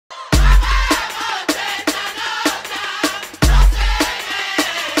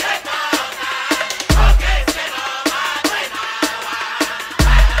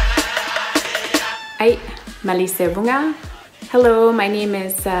Melissa. Hello, my name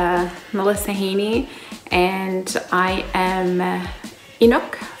is Melissa Haney, and I am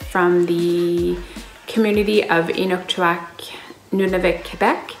Inuk from the community of Inukjuak, Nunavut,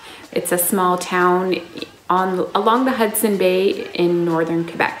 Quebec. It's a small town along the Hudson Bay in northern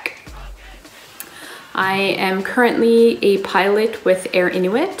Quebec. I am currently a pilot with Air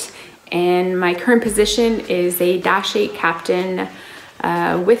Inuit, and my current position is a -8 captain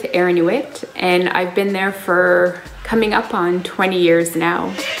with Air Inuit, and I've been there for coming up on 20 years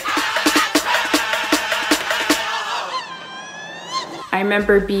now. I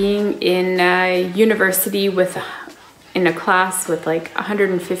remember being in university in a class with like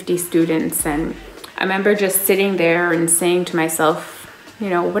 150 students, and I remember just sitting there and saying to myself, you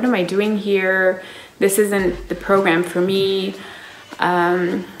know, what am I doing here? This isn't the program for me.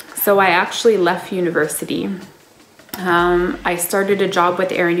 So I actually left university. I started a job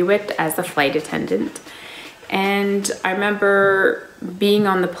with Air Inuit as a flight attendant. And I remember being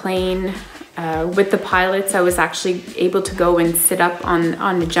on the plane with the pilots. I was actually able to go and sit up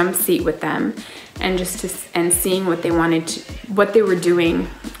on the jump seat with them and seeing what they were doing.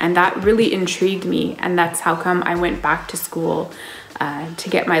 And that really intrigued me. And that's how come I went back to school to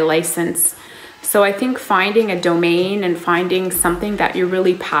get my license. So I think finding a domain and finding something that you're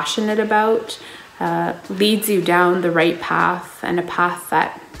really passionate about leads you down the right path, and a path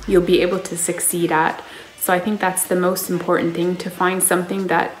that you'll be able to succeed at. So I think that's the most important thing, to find something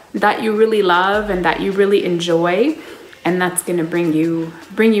that you really love and that you really enjoy, and that's going to bring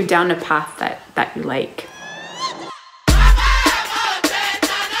you down a path that you like.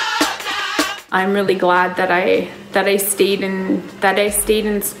 I'm really glad that I stayed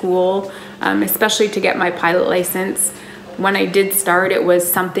in school, especially to get my pilot license. When I did start, it was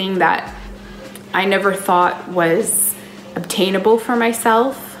something that I never thought was obtainable for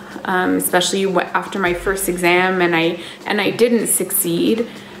myself, especially after my first exam, and I didn't succeed.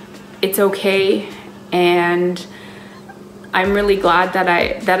 It's okay, and I'm really glad that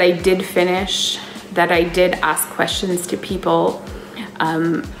I did finish, that I did ask questions to people,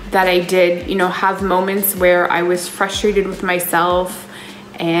 that I did, you know, have moments where I was frustrated with myself,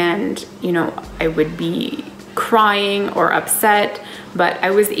 and, you know, I would be crying or upset, but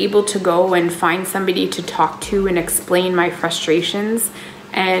I was able to go and find somebody to talk to and explain my frustrations,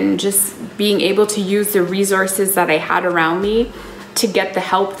 and just being able to use the resources that I had around me to get the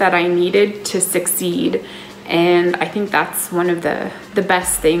help that I needed to succeed. And I think that's one of the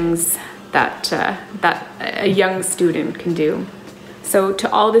best things that a young student can do. So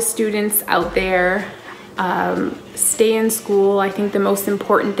to all the students out there, stay in school. I think the most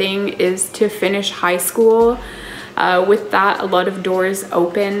important thing is to finish high school. With that, a lot of doors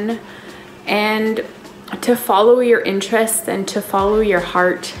open, and to follow your interests and to follow your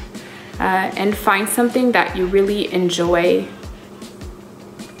heart, and find something that you really enjoy.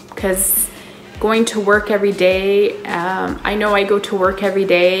 Because going to work every day, I know I go to work every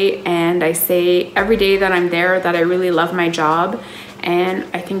day, and I say every day that I'm there that I really love my job, and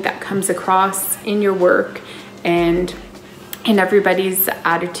I think that comes across in your work and in everybody's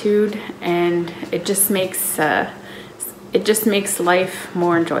attitude, and it just makes life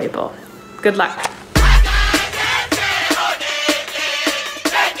more enjoyable. Good luck.